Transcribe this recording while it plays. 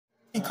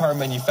car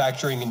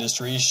manufacturing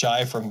industry is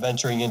shy from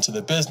venturing into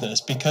the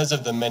business because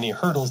of the many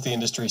hurdles the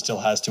industry still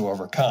has to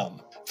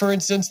overcome. For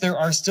instance, there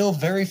are still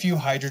very few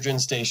hydrogen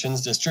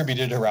stations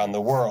distributed around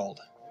the world.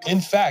 In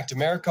fact,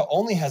 America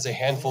only has a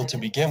handful to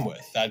begin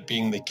with. That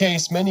being the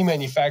case, many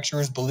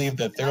manufacturers believe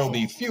that there will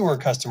be fewer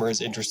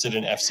customers interested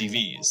in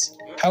FCVs.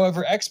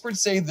 However,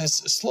 experts say this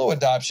slow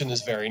adoption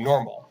is very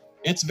normal.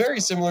 It's very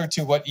similar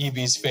to what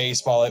EVs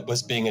faced while it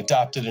was being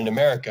adopted in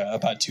America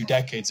about 2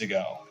 decades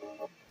ago.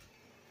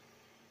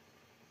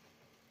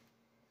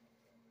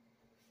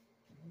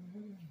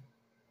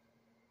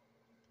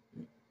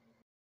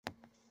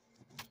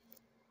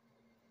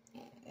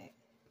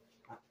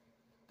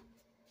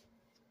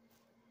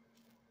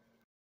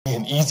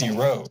 An easy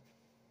road.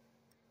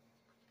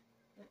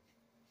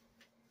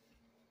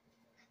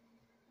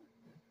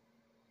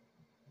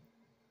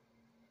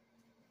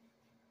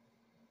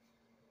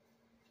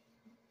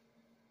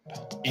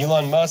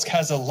 Elon Musk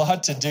has a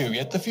lot to do,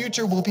 yet the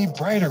future will be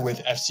brighter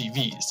with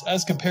FCVs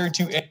as compared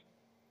to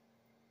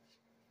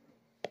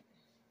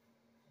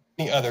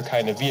any other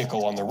kind of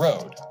vehicle on the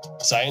road.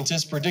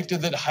 Scientists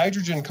predicted that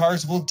hydrogen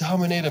cars will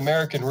dominate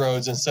American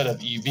roads instead of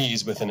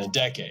EVs within a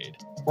decade.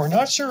 We're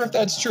not sure if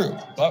that's true,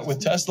 but with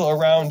Tesla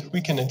around,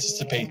 we can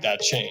anticipate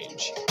that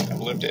change. I've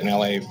lived in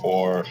LA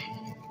for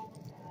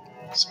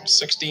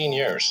 16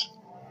 years,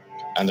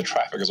 and the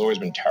traffic has always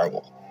been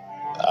terrible.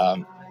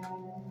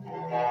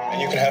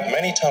 And you can have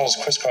many tunnels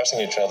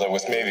crisscrossing each other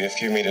with maybe a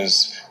few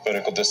meters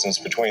vertical distance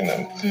between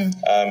them,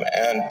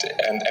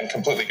 and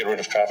completely get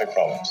rid of traffic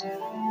problems.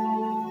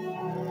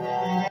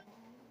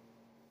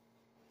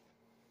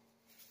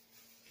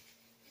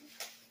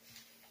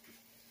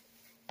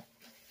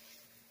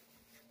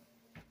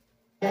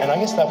 And I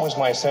guess that was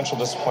my essential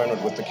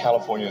disappointment with the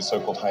California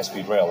so-called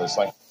high-speed rail. It's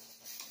like,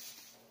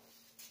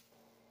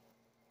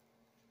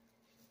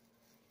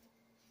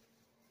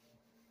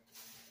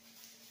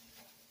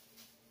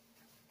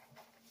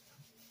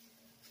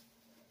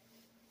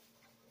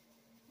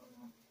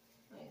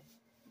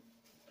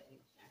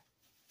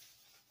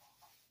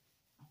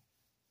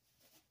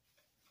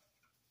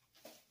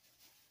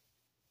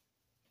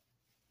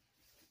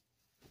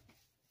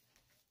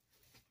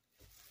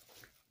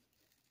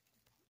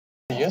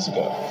 years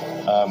ago,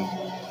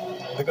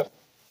 they got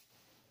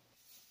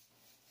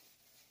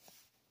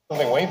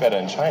something way better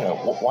in China.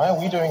 Why are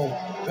we doing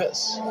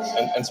this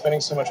and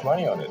spending so much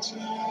money on it?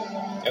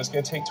 And it's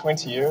going to take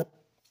 20 years.